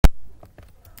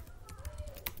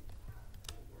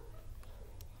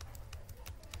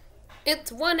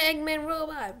It's one Eggman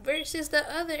robot versus the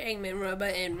other Eggman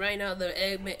robot, and right now the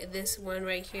Eggman, this one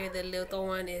right here, the little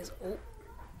one is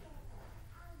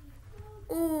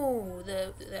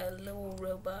the little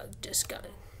robot just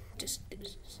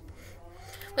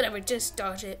whatever, just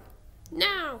dodge it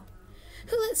now.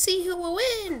 Let's see who will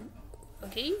win.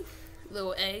 Okay,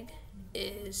 little egg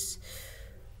is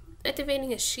activating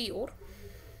his shield.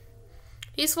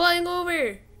 He's flying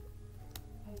over.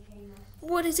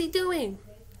 What is he doing?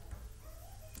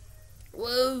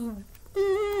 Whoa.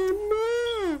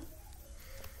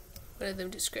 One of them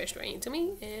just crashed right into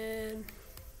me, and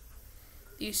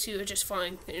these two are just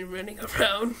flying and running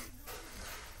around.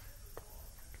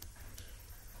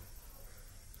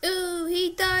 Ooh,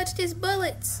 he dodged his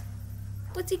bullets.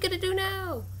 What's he gonna do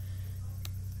now?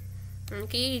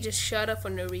 Okay, he just shot up for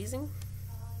no reason.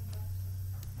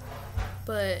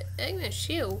 But Eggman's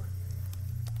shield.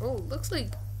 Oh, looks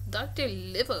like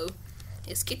DrLvo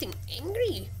is getting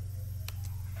angry.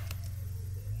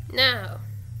 Now,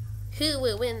 who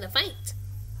will win the fight?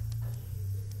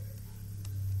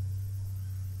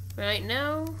 Right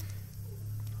now,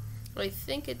 I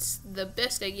think it's the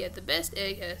best egg. Yeah, the best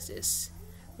egg has this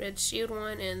red shield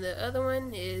one, and the other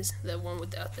one is the one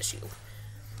without the shield.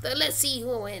 So let's see who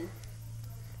will win.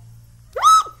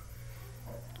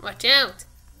 Watch out!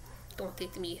 Don't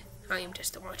think to me, I am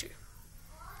just a watcher.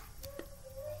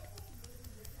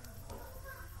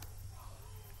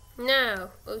 Now,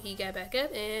 oh, he got back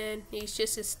up and he's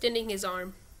just extending his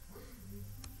arm.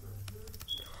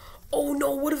 Oh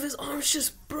no, what if his arms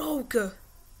just broke?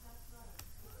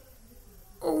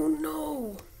 Oh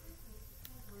no.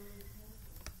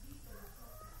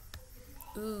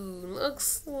 Ooh,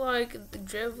 looks like the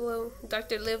DrLvo,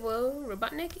 DrLvo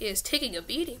Robotnik is taking a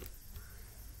beating.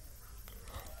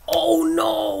 Oh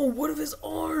no, what if his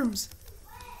arms?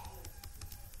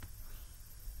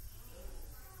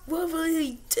 What will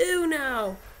he do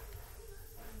now?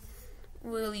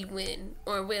 Will he win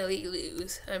or will he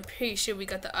lose? I'm pretty sure we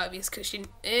got the obvious cushion.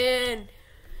 And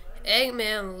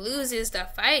Eggman loses the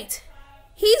fight.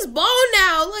 He's bald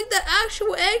now, like the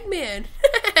actual Eggman.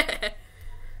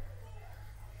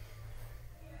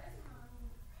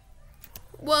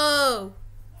 Whoa.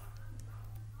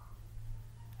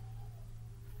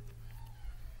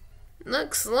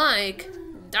 Looks like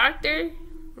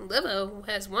DrLvo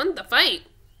has won the fight.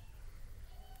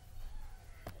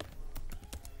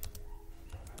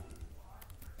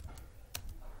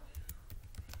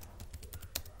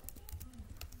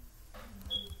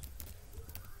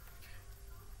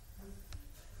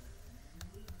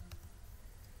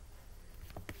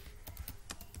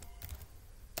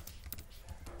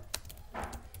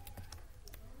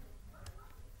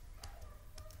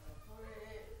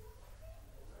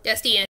 That's the end.